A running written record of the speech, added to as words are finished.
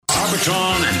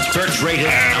Bertrand and Birch rated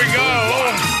There we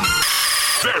go.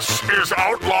 This is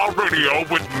Outlaw Radio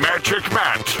with Magic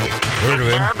Matt. Heard The of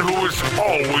him. man who is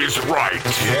always right.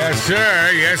 Yes,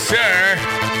 sir. Yes, sir.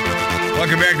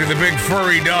 Welcome back to the Big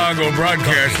Furry Doggo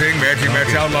Broadcasting. Magic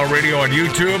Matt's Outlaw Radio on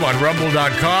YouTube, on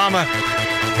Rumble.com,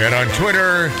 and on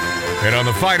Twitter, and on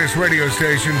the finest radio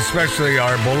station, especially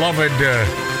our beloved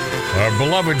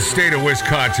state of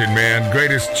Wisconsin, man.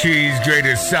 Greatest cheese,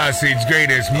 greatest sausage,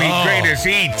 greatest meat, greatest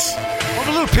eats. I'm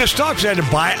a little pissed off because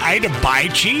I had to buy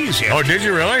cheese here. Oh, did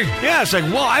you really? Yeah, it's like,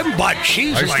 well, I haven't bought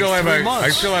cheese in like 3 months. I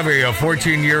still have a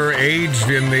 14-year aged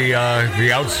in the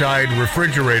outside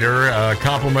refrigerator.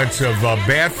 Compliments of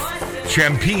Beth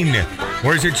Champagne.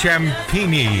 Or is it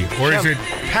Champini? Or is it?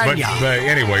 But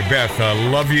anyway, Beth,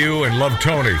 love you and love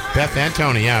Tony. Beth and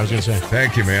Tony, yeah, I was going to say.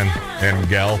 Thank you, man and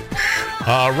gal.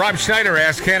 Rob Schneider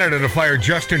asked Canada to fire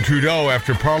Justin Trudeau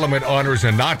after Parliament honors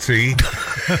a Nazi.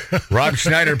 Rob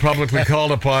Schneider publicly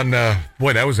called upon...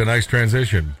 boy, that was a nice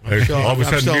transition. All of a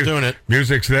sudden, still doing it.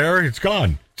 Music's there, it's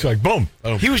gone. It's like, boom.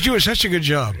 Oh. He was doing such a good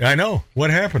job. I know.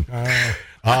 What happened?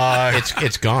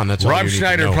 It's gone. That's all Rob you need to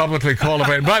Schneider know. publicly called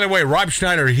upon... By the way, Rob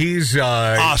Schneider, he's...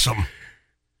 Awesome.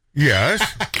 Yes,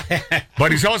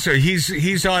 but he's also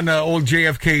he's on old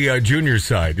JFK Jr.'s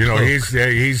side. You know,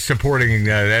 he's supporting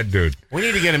that dude. We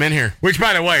need to get him in here. Which,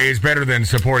 by the way, is better than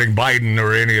supporting Biden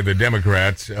or any of the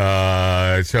Democrats.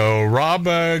 So, Rob,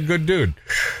 good dude.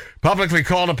 Publicly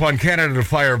called upon Canada to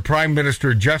fire Prime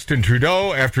Minister Justin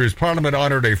Trudeau after his parliament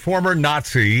honored a former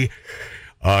Nazi,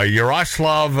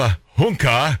 Yaroslav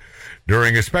Hunka,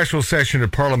 during a special session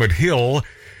at Parliament Hill.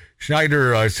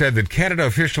 Schneider said that Canada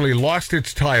officially lost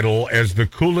its title as the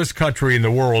coolest country in the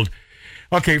world.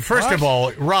 Okay, first of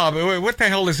all, Rob, what the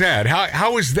hell is that?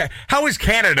 How is that? How is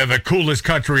Canada the coolest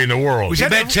country in the world? He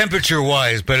meant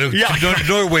temperature-wise, but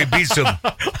Norway beats them.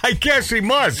 I guess he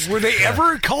must. Were they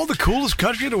ever called the coolest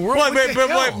country in the world?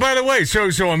 Well, by the way,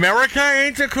 so America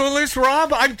ain't the coolest,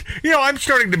 Rob? I'm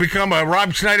starting to become a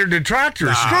Rob Schneider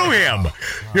detractor. Screw him.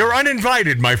 You're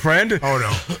uninvited, my friend. Oh,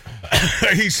 no.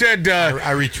 He said...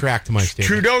 I retract my statement.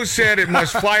 Trudeau said it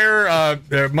must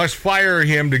fire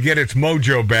him to get its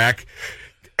mojo back.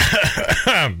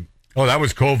 Oh, that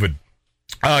was COVID.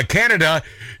 Canada,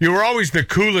 you were always the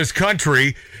coolest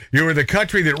country. You were the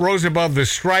country that rose above the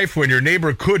strife when your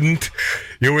neighbor couldn't.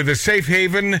 You were the safe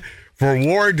haven for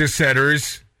war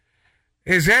dissenters.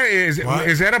 Is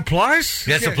that a plus?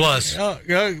 That's a plus.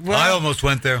 I almost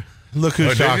went there. Look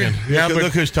who's talking. Yeah,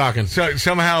 look who's talking. So,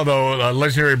 somehow, though,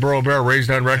 legendary Burro Bear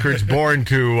raised on records, born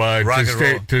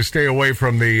to stay away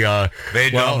from the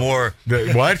Vietnam War.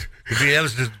 What? That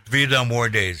was the Vietnam War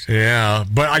days. Yeah,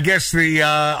 but I guess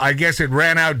it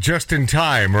ran out just in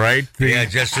time, right?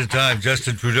 Just in time.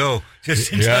 Justin Trudeau.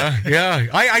 Just in time. Yeah.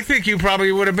 I think you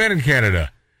probably would have been in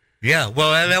Canada. Yeah,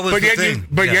 well, that was the thing.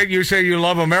 Yet you say you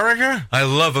love America? I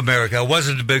love America. I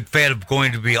wasn't a big fan of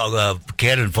going to be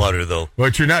cannon fodder, though.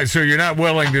 But you're not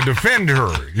willing to defend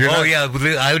her. Yeah,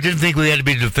 I didn't think we had to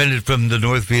be defended from the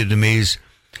North Vietnamese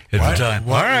at the time.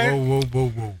 All right.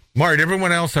 Whoa. Mart,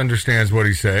 everyone else understands what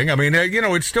he's saying. I mean,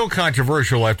 it's still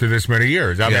controversial after this many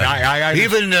years. I mean, I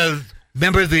even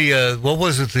remember the what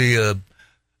was it,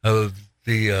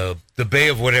 the Bay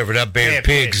of whatever, not Bay of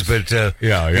Pigs, but the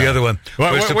other one.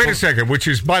 Well, wait a second, which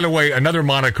is, by the way, another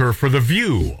moniker for The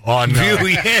View on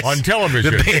on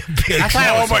television. The Bay of Pigs.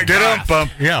 Oh my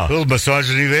God! Yeah, a little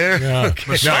misogyny there. Yeah.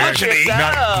 Misogyny?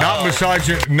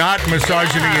 Not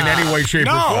misogyny in any way, shape,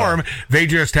 or form. They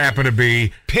just happen to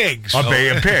be pigs. A Bay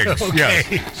of Pigs. Okay.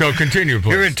 Yes. So continue,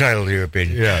 please. You're entitled to your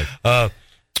opinion. Yeah.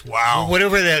 Wow.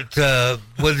 Whatever that,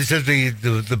 what they said,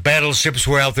 the battleships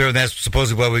were out there, and that's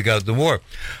supposedly why we got the war.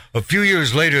 A few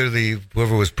years later,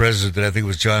 whoever was president, I think it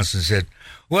was Johnson, said,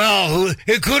 well,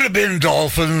 it could have been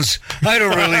dolphins. I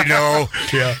don't really know.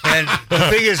 Yeah. And the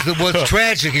thing is, what's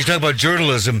tragic, he's talking about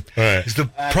journalism, is the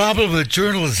problem that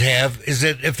journalists have is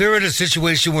that if they're in a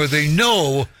situation where they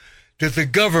know that the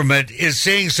government is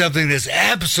saying something that's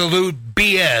absolute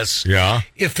BS. Yeah.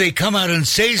 If they come out and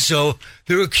say so,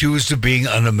 they're accused of being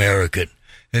un-American.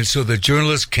 And so the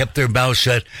journalists kept their mouth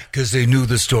shut because they knew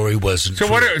the story wasn't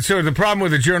true. So the problem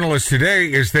with the journalists today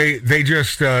is they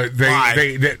it's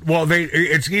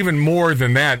even more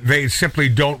than that. They simply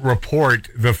don't report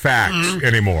the facts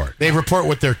anymore. They report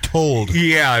what they're told.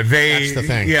 Yeah, that's the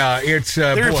thing. Yeah, it's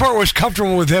the report was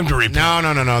comfortable with them to report.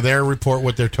 No. They report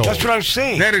what they're told. That's what I'm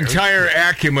saying. That entire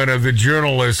acumen of the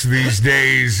journalists these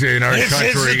days in our country.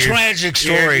 It's a tragic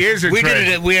story. It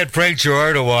is We had Frank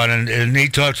Girardo on, and he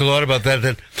talked a lot about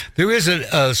that there is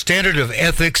a standard of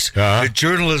ethics that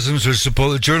journalists are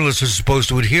supposed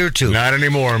to adhere to. Not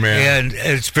anymore, man. And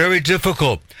it's very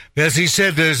difficult. As he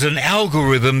said, there's an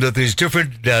algorithm that these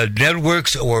different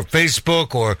networks or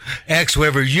Facebook or X,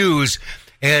 whoever use,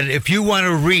 and if you want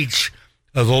to reach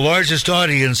the largest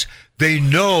audience, they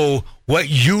know what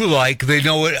you like. They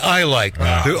know what I like.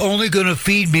 They're only going to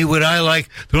feed me what I like.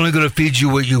 They're only going to feed you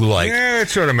what you like. Yeah, it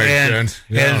sort of makes sense.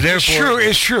 Yeah. And therefore,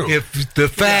 It's true. if the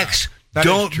facts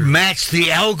don't match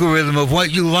the algorithm of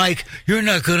what you like, you're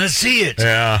not going to see it.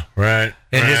 Yeah, right.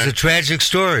 And right. it's a tragic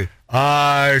story.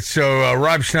 So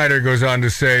Rob Schneider goes on to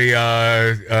say,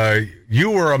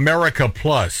 you were America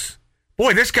Plus.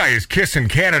 Boy, this guy is kissing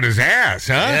Canada's ass,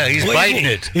 huh? Yeah, he's biting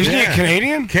it. Isn't he a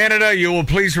Canadian? Canada, you will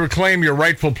please reclaim your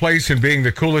rightful place in being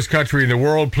the coolest country in the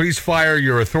world. Please fire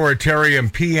your authoritarian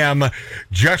PM,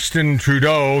 Justin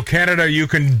Trudeau. Canada, you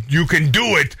can do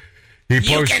it.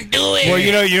 You can do it. Well,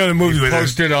 you know the movie with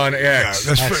Posted on X.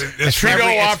 that's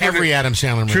Trudeau every Adam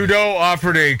Sandler movie. Trudeau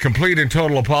offered a complete and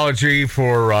total apology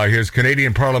for his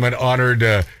Canadian Parliament honored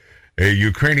a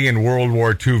Ukrainian World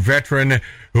War II veteran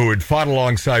who had fought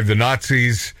alongside the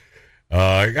Nazis.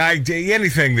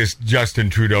 Anything this Justin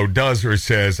Trudeau does or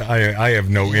says, I have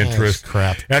no interest.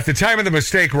 Crap. At the time of the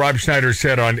mistake, Rob Schneider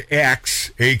said on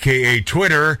X, a.k.a.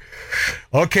 Twitter,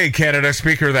 okay, Canada,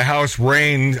 Speaker of the House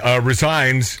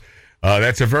resigns.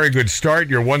 That's a very good start.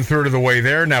 You're 1/3 of the way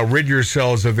there. Now rid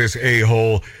yourselves of this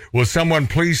a-hole. Will someone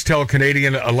please tell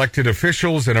Canadian elected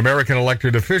officials and American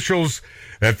elected officials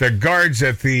that the guards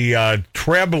at the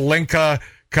Treblinka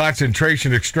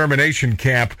concentration extermination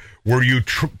camp were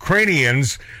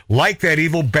Ukrainians like that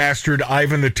evil bastard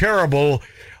Ivan the Terrible,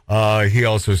 he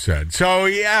also said. So,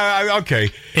 yeah, okay.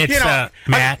 It's,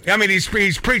 Matt. I mean, he's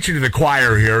preaching to the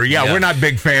choir here. Yeah, we're not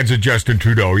big fans of Justin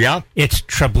Trudeau, yeah? It's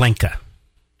Treblinka.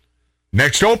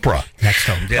 Next Oprah. Next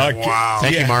home. wow.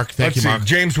 Thank you, Mark. Thank you, Mark.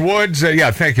 James Woods.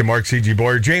 Thank you, Mark C.G.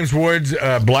 Boyer. James Woods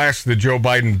blasts the Joe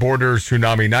Biden border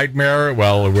tsunami nightmare.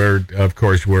 Well, we're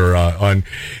on.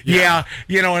 Yeah,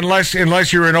 unless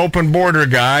you're an open border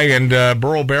guy, and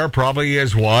Burl Bear probably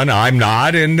is one. I'm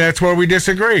not, and that's where we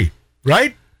disagree,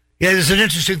 right? Yeah, there's an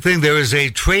interesting thing. There is a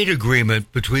trade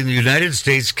agreement between the United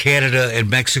States, Canada, and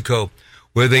Mexico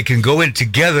where they can go in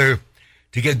together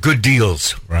to get good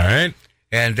deals. Right.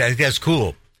 And I think that's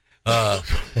cool.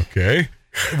 Okay.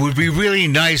 It would be really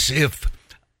nice if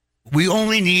we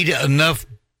only need enough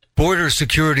border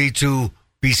security to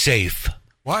be safe.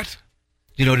 What?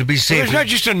 To be safe. There's not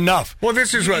just enough. Well,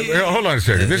 this is what. Hold on a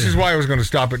second. This is why I was going to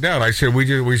stop it down. I said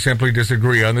we simply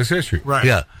disagree on this issue. Right.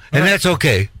 Yeah, and that's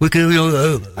okay. We can.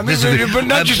 But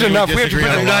not just enough. We have to put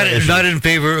I'm not in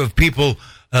favor of people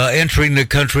entering the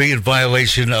country in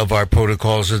violation of our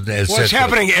protocols and etc. Well, it's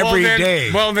happening every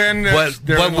day. Well, then,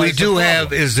 what we do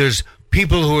have is there's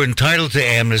people who are entitled to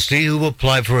amnesty who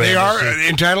apply for amnesty. They are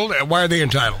entitled. Why are they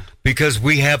entitled? Because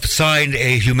we have signed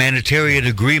a humanitarian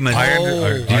agreement.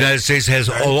 The United States has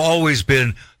always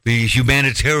been the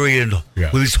humanitarian,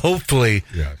 at least hopefully,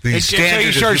 the standard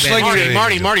of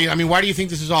humanitarian. Marty, I mean, why do you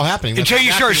think this is all happening? Until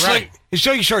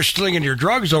you start slinging your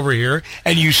drugs over here,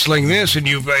 and you sling this, and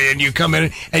you come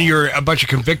in, and you're a bunch of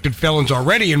convicted felons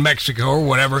already in Mexico or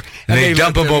whatever, and they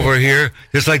dump them over here,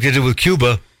 just like they did with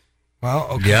Cuba. Well,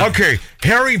 okay. Yeah. Okay,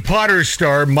 Harry Potter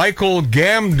star Michael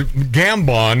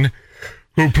Gambon,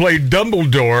 who played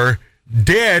Dumbledore,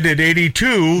 dead at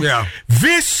 82. Yeah.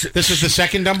 This is the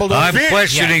second Dumbledore? I'm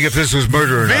questioning if this was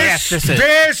murder or not.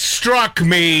 This struck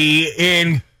me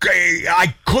in...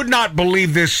 I could not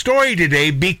believe this story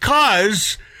today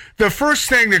because the first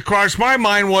thing that crossed my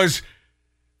mind was,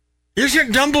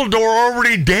 isn't Dumbledore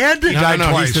already dead?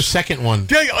 No, he's the second one.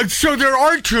 So there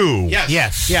are two.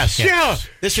 Yes. Yeah.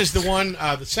 This is the one,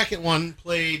 the second one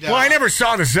played... Well, I never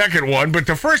saw the second one, but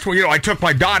the first one, I took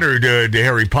my daughter to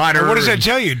Harry Potter. Well, what does that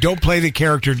tell you? Don't play the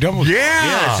character Dumbledore.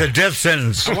 Yeah. It's a death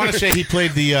sentence. I want to say he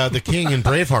played the king in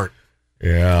Braveheart.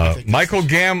 Yeah, Michael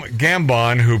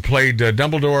Gambon, who played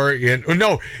Dumbledore in...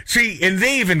 and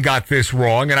they even got this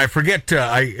wrong, and I forget,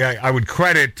 I would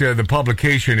credit the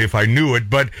publication if I knew it,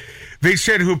 but they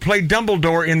said who played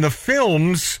Dumbledore in the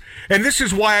films, and this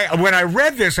is why, when I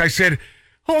read this, I said,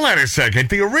 hold on a second,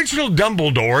 the original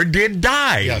Dumbledore did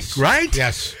die, right?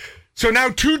 Yes. So now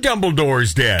two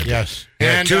Dumbledores dead. Yes.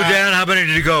 And two down, how many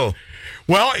did it go?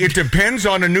 Well, it depends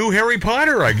on a new Harry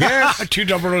Potter, I guess. Two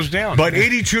Dumbledores down. But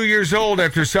 82 years old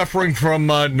after suffering from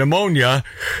pneumonia,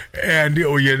 and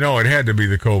it had to be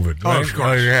the COVID. Right? Oh, of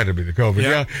course. It had to be the COVID,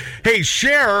 yeah. Hey,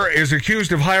 Cher is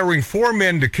accused of hiring 4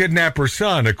 men to kidnap her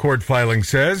son, a court filing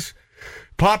says.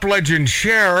 Pop legend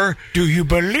Cher... Do you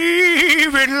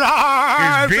believe in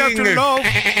life after love?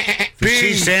 Being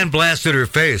she sandblasted her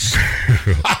face.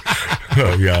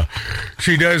 Oh, yeah.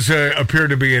 She does appear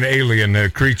to be an alien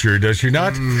creature, does she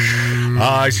not?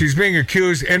 She's being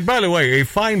accused, and by the way, a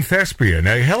fine thespian,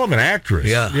 a hell of an actress.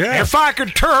 Yeah. If I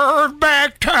could turn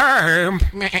back time.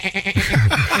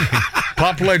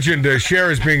 Pop legend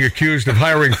Cher is being accused of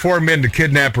hiring 4 men to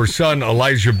kidnap her son,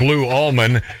 Elijah Blue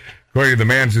Allman. According to the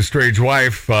man's estranged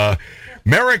wife,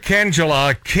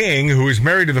 Maricangela King, who is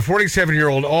married to the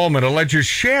 47-year-old Allman, alleges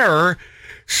Cher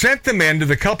sent the men to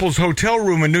the couple's hotel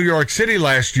room in New York City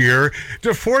last year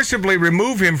to forcibly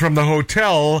remove him from the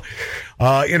hotel.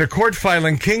 In a court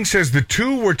filing, King says the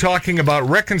two were talking about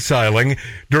reconciling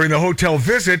during the hotel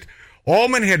visit.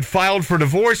 Allman had filed for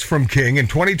divorce from King in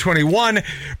 2021,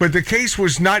 but the case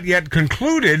was not yet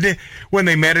concluded when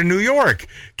they met in New York.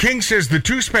 King says the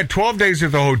two spent 12 days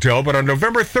at the hotel, but on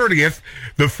November 30th,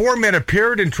 the 4 men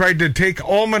appeared and tried to take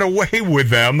Allman away with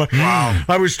them. Wow.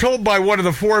 I was told by one of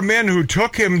the 4 men who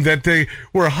took him that they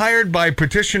were hired by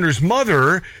petitioner's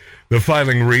mother, the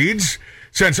filing reads.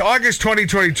 Since August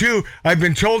 2022, I've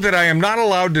been told that I am not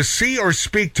allowed to see or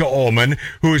speak to Allman,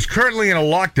 who is currently in a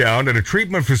lockdown at a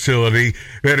treatment facility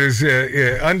that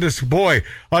is, boy,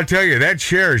 I'll tell you, that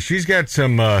Cher, she's got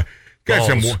some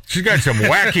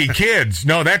wacky kids.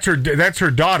 No, that's her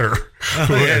daughter.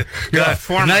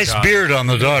 Nice beard on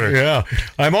the daughter. Yeah.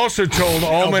 I'm also told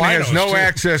Allman has no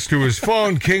access to his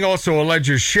phone. King also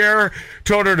alleges Cher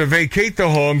told her to vacate the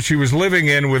home she was living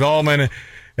in with Allman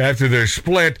after their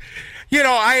split. You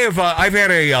know, I've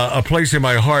had a place in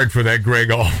my heart for that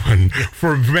Greg Allman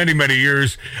for many, many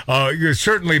years,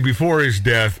 certainly before his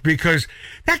death, because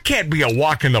that can't be a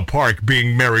walk in the park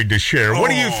being married to Cher. What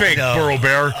do you think, Burro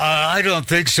Bear? I don't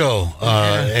think so.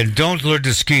 And don't learn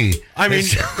to ski. I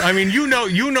mean, you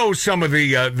know some of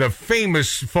the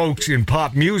famous folks in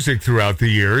pop music throughout the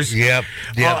years. Yep.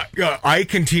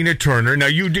 Ike and Tina Turner. Now,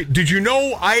 did you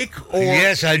know Ike? Or?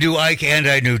 Yes, I knew Ike and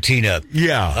I knew Tina.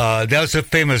 Yeah. That was a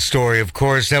famous story, of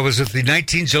course. That was at the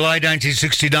July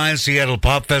 1969 Seattle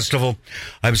Pop Festival.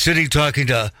 I'm sitting talking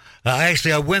to,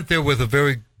 I went there with a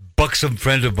very buxom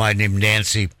friend of mine named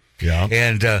Nancy. Yeah.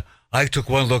 And I took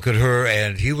one look at her,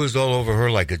 and he was all over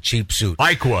her like a cheap suit.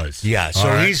 Ike was. Yeah, so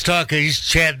right. he's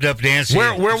chatting up Nancy.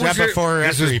 Where was it?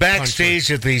 This was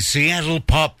backstage at the Seattle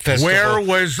Pop Festival. Where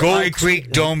was Gold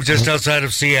Creek Dome, just outside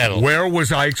of Seattle. Where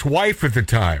was Ike's wife at the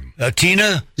time?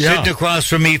 Tina, Yeah. sitting across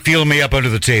from me, feeling me up under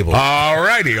the table. All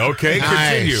righty, okay,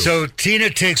 continue. So Tina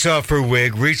takes off her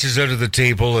wig, reaches under the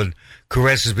table, and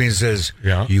caresses me and says,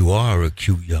 Yeah. "You are a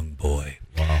cute young boy."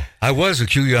 Wow. I was a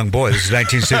cute young boy. This is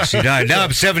 1969. Now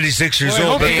I'm 76 years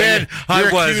old, but then I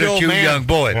was a cute young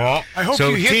boy. Well, I hope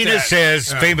so you hit Tina that.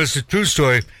 says, famous true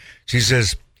story, she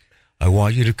says, "I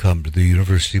want you to come to the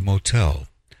University Motel,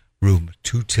 room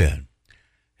 210,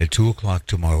 at 2 o'clock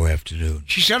tomorrow afternoon."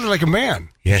 She sounded like a man.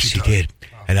 Yes, she did.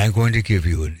 And I'm going to give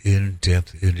you an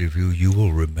in-depth interview you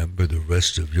will remember the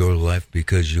rest of your life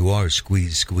because you are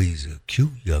squeeze, a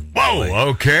cute young boy. Whoa,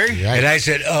 okay. And I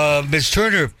said, Miss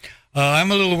Turner,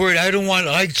 I'm a little worried. I don't want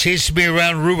Ike chasing me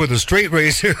around the room with a straight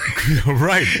razor.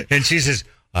 Right. And she says,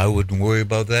 "I wouldn't worry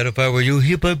about that if I were you.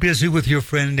 He'll be busy with your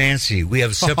friend Nancy. We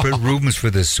have separate rooms for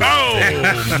this sort of thing."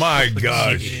 Oh, my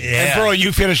gosh. And Burro,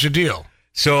 you finished the deal.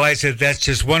 So I said, "That's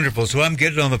just wonderful." So I'm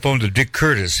getting on the phone to Dick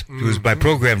Curtis, who was my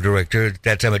program director at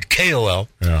that time at KOL.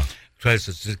 Yeah.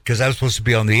 Because I was supposed to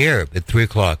be on the air at 3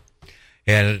 o'clock.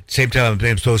 And at the same time,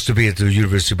 I'm supposed to be at the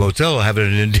University Motel having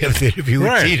an in-depth interview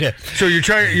with Tina. So you're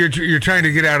trying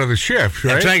to get out of the shift,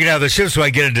 right? I'm trying to get out of the shift so I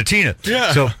get into Tina.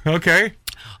 Yeah. So okay.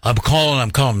 I'm calling,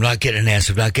 I'm not getting an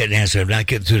answer, I'm not getting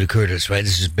through to Curtis, right?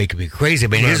 This is making me crazy. I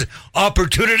mean, his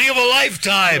opportunity of a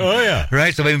lifetime. Oh, yeah.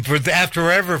 Right? So, I mean,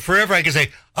 forever, I can say,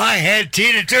 I had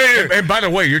Tina Turner. And by the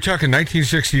way, you're talking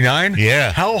 1969?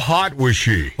 Yeah. How hot was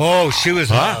she? Oh, she was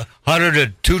hotter than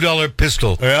a $2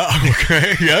 pistol. Yeah,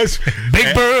 okay, yes.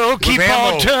 Big Burro, keep With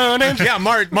on ammo. turning. Yeah,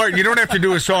 Martin, you don't have to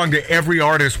do a song to every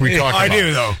artist we talk about. I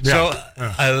do, though. Yeah.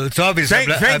 So, it's obvious.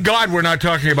 Thank God we're not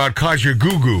talking about Kaja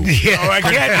Gugu. Yeah. Oh,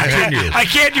 Continue. I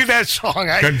can't do that song.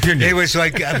 Continue. Anyway, so I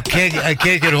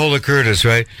can't get a hold of Curtis,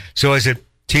 right? So I said,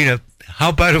 Tina, how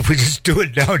about if we just do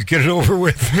it now and get it over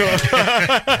with?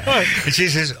 And she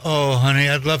says, "Oh, honey,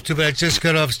 I'd love to, but I just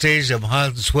got off stage. I'm hot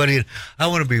and sweaty, and I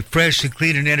want to be fresh and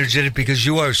clean and energetic because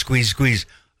you are squeeze,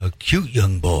 a cute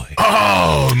young boy."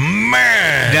 Oh,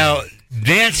 man. Now,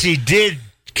 Nancy did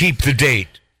keep the date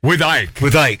With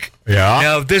Ike. Yeah.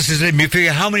 Now, this is, let me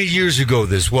figure how many years ago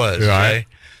this was, right?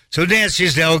 So Nancy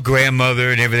is now a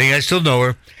grandmother and everything. I still know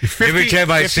her. Every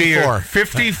time I see her.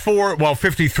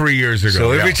 53 years ago.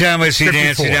 So every time I see 54.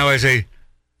 Nancy now, I say,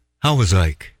 "How was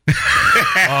Ike?"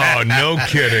 Oh, no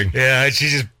kidding. Yeah, and she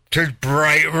just turns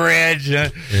bright red. Yeah,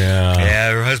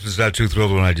 her husband's not too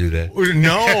thrilled when I do that.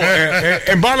 No,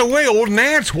 and by the way, old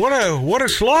Nance, what a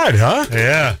slide, huh?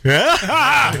 Yeah.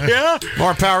 Yeah.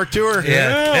 More power to her.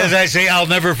 Yeah. As I say, I'll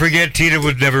never forget. Tina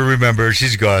would never remember.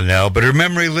 She's gone now, but her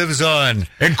memory lives on.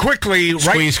 And quickly,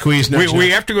 Squeeze, we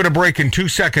have to go to break in 2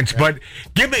 seconds, but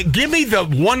give me the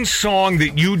one song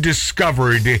that you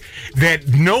discovered that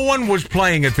no one was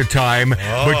playing at the time,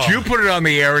 but you put it on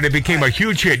the air and it became a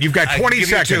huge hit. You've got 20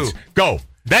 seconds. Go.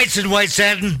 Nights in White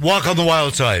Satin, Walk on the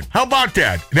Wild Side. How about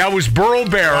that? That was Burl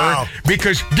Bearer,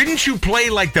 because didn't you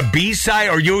play like the B-side,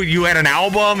 or you had an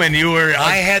album and you were...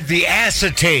 I had the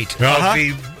acetate of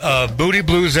the Booty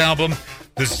Blues album.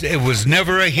 It was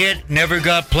never a hit, never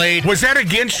got played. Was that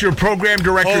against your program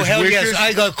director's wishes? Oh, hell yes.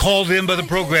 I got called in by the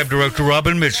program director,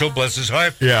 Robin Mitchell, bless his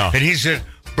heart. Yeah. And he said,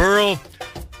 Burl,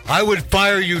 I would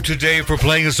fire you today for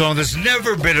playing a song that's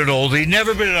never been an oldie,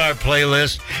 never been on our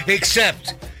playlist,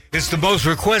 except... it's the most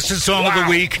requested song of the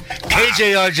week.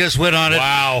 KJR just went on it.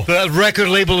 Wow. The record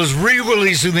label is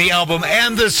re-releasing the album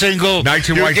and the single. Nights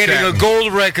in You're White getting Satin. a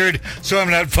gold record, so I'm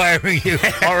not firing you.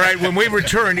 All right, when we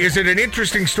return, is it an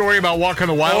interesting story about Walk on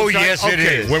the Wild Side? Oh, yes, it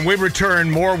is. When we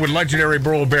return, more with legendary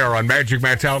Burl Bear on Magic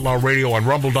Matt's Outlaw Radio on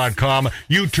Rumble.com,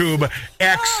 YouTube,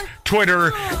 X,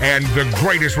 Twitter, and the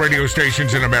greatest radio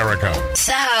stations in America.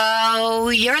 So,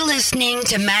 you're listening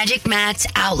to Magic Matt's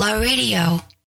Outlaw Radio.